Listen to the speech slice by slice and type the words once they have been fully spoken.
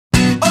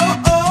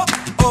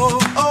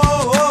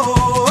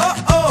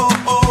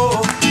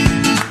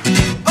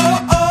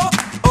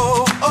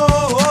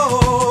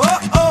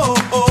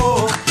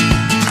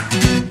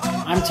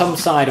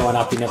suicidal and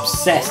I've been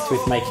obsessed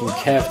with making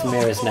curved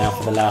mirrors now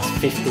for the last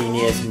 15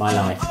 years of my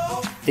life.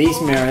 These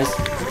mirrors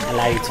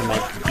allow you to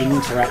make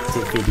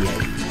interactive video.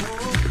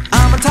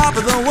 I'm on top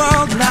of the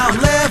world, now I'm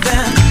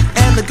living,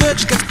 and the good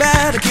just gets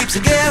better, keeps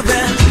on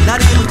giving. Not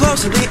even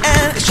close to the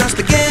end, it's just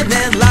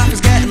beginning. Life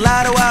is getting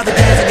lighter while the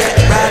days are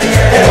getting brighter,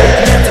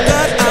 yeah. And if the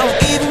good, I won't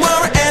even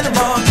worry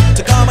anymore.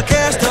 Took all my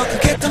cares, took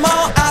and kicked them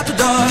all out the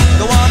door.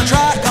 Go on and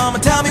try, come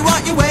and tell me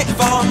what you're waiting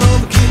for.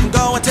 Move and keep them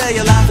going till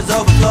your life is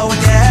overflowing,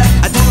 yeah.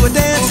 I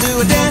do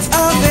a dance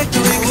of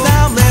victory, cause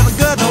now I'm living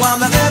good, no I'm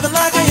not living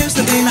like I used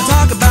to be. Now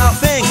talk about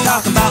things,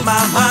 talk about my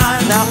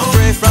mind. Now I'm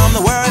free from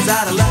the words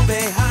that I left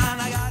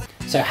behind.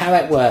 So how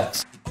it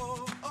works: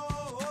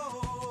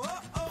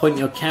 point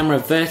your camera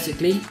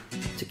vertically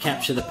to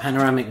capture the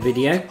panoramic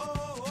video.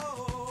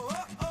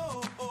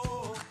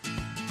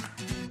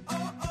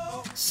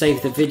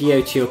 Save the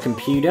video to your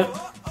computer,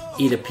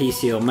 either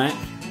PC or Mac.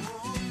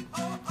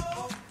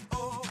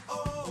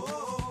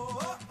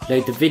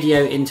 Load the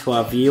video into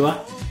our viewer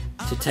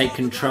to take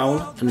control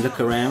and look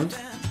around.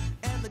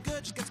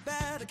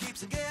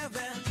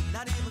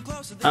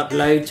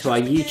 Upload to our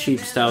YouTube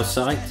style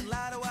site.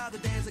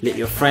 Let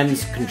your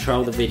friends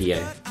control the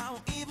video.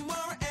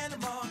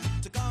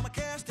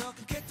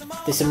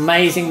 This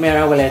amazing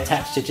mirror will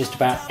attach to just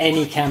about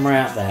any camera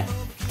out there.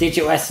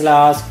 Digital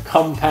SLRs,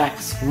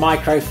 compacts,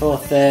 micro four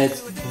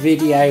thirds,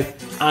 video,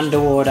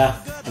 underwater,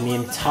 and the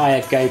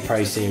entire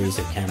GoPro series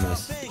of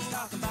cameras.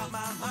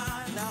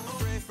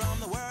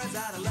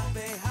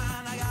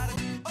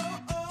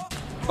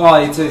 Oh,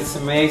 it's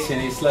amazing.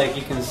 It's like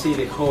you can see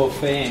the whole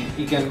thing.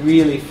 You can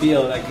really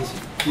feel like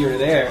you're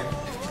there.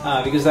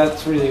 Because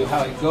that's really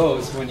how it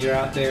goes when you're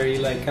out there. You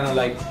like kind of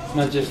like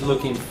not just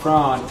looking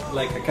front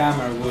like a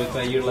camera would,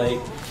 but you're like,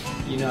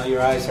 you know,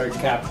 your eyes are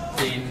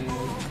kept in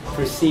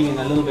perceiving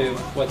a little bit of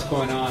what's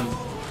going on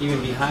even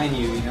behind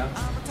you, you know.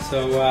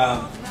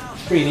 So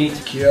pretty neat.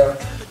 Here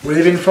we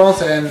live in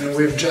France and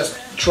we've just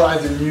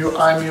tried the new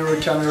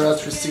iMirror camera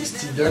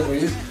 360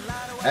 degrees,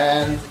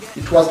 and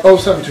it was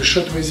awesome to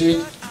shoot with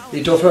it.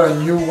 It offers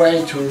a new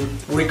way to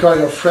record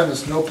your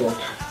friend's snowboard.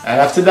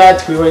 And after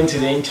that we went to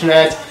the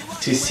internet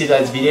to see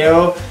that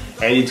video,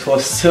 and it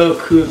was so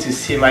cool to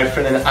see my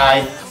friend and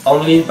I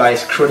only by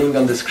scrolling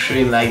on the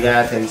screen like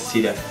that and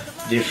see the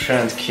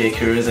different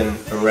kickers and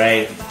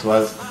array. It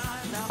was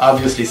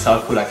obviously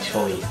so cool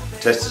actually.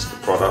 Tested the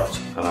product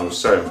and I was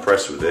so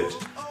impressed with it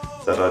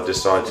that I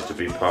decided to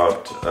be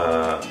part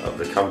of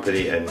the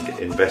company and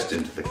invest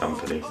into the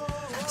company.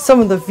 Some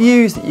of the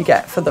views that you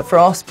get for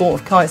our sport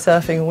of kite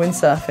surfing and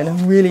windsurfing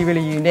are really,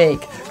 really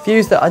unique.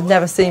 Views that I'd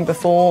never seen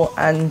before,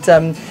 and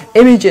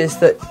images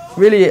that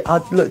really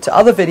I'd looked at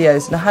other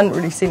videos and I hadn't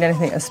really seen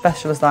anything as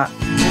special as that.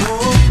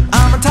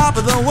 I'm on top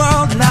of the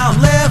world, now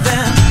I'm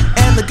living,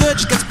 and the good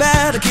just gets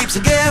better, keeps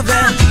on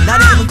giving.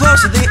 Not even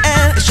close to the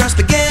end, it's just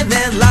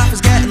beginning. Life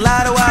is getting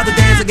lighter while the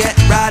days are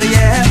getting brighter,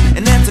 yeah.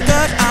 And if the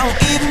good, I won't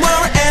even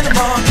worry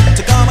anymore.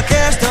 Took all my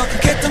cares, took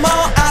and kicked them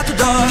all out the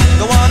door.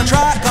 Go on and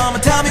try, come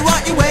and tell me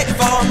what you're waiting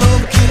for.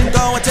 Move and keep them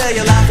going till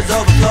your life is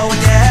overflowing,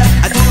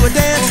 yeah. I do a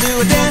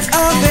dance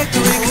of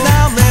victory, cause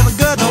now I'm living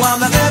good, no I'm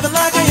not living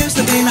like I used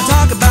to be. Now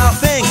talk about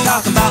things,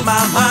 talk about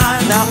my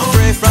mind. Now I'm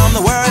free from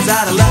the words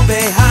that I left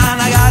behind.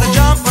 I gotta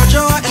jump for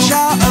joy and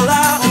shout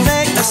aloud and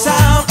make a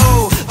sound.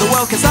 Oh, the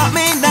world can stop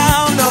me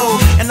now,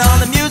 no. And on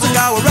the music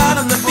I will ride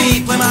on the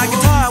beat. Play my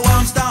guitar while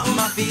I'm stomping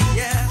my feet,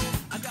 yeah.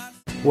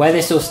 Where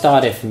this all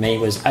started for me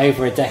was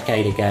over a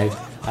decade ago.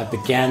 I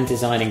began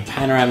designing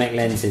panoramic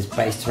lenses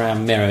based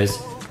around mirrors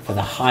for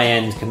the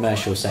high-end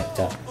commercial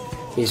sector.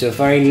 These were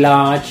very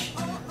large,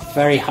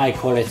 very high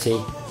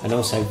quality, and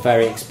also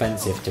very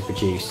expensive to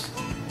produce.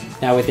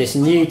 Now with this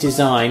new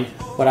design,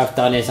 what I've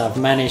done is I've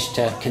managed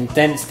to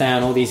condense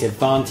down all these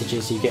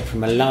advantages you get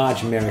from a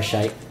large mirror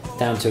shape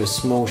down to a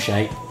small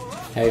shape.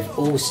 Now we've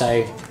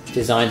also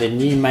designed a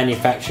new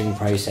manufacturing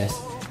process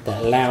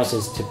that allows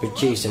us to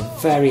produce a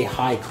very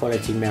high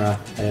quality mirror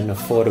at an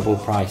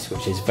affordable price,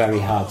 which is very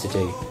hard to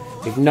do.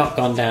 We've not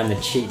gone down the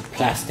cheap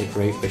plastic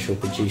route which will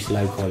produce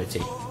low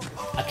quality.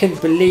 I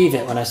couldn't believe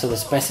it when I saw the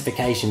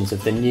specifications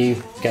of the new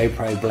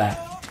GoPro Black.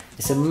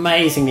 It's an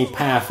amazingly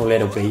powerful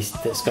little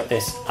beast that's got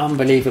this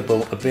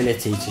unbelievable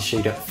ability to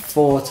shoot at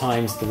 4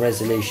 times the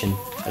resolution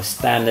of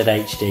standard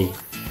HD.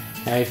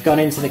 Now we've gone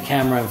into the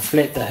camera and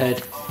flipped the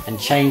hood and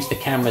changed the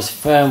camera's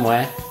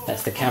firmware,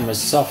 that's the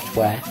camera's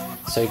software,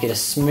 so you get a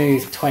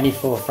smooth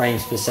 24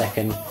 frames per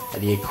second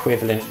at the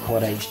equivalent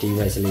Quad HD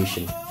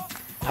resolution.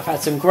 I've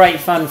had some great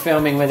fun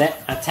filming with it.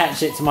 I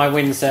attached it to my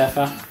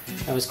windsurfer.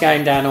 I was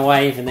going down a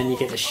wave and then you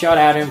get the shot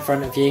out in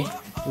front of you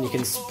and you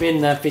can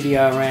spin the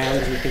video around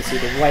and you can see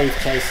the wave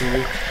chasing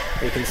you.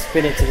 Or you can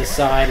spin it to the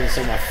side and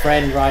saw my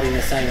friend riding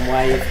the same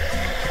wave.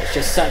 It's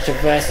just such a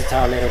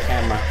versatile little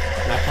camera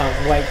and I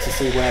can't wait to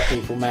see where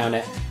people mount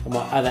it and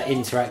what other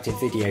interactive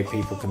video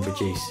people can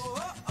produce.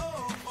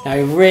 Now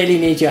we really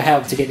need your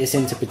help to get this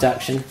into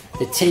production.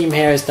 The team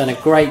here has done a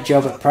great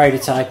job at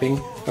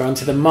prototyping. We're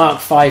onto the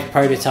Mark V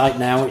prototype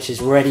now, which is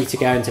ready to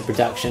go into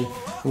production.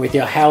 And with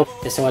your help,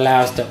 this will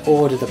allow us to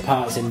order the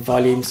parts in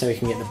volume so we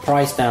can get the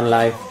price down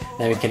low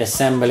then we can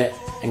assemble it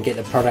and get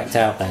the product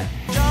out there.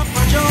 Jump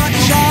for joy and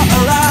shout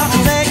aloud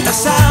and make a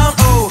sound.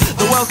 Oh,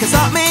 the world can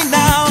stop me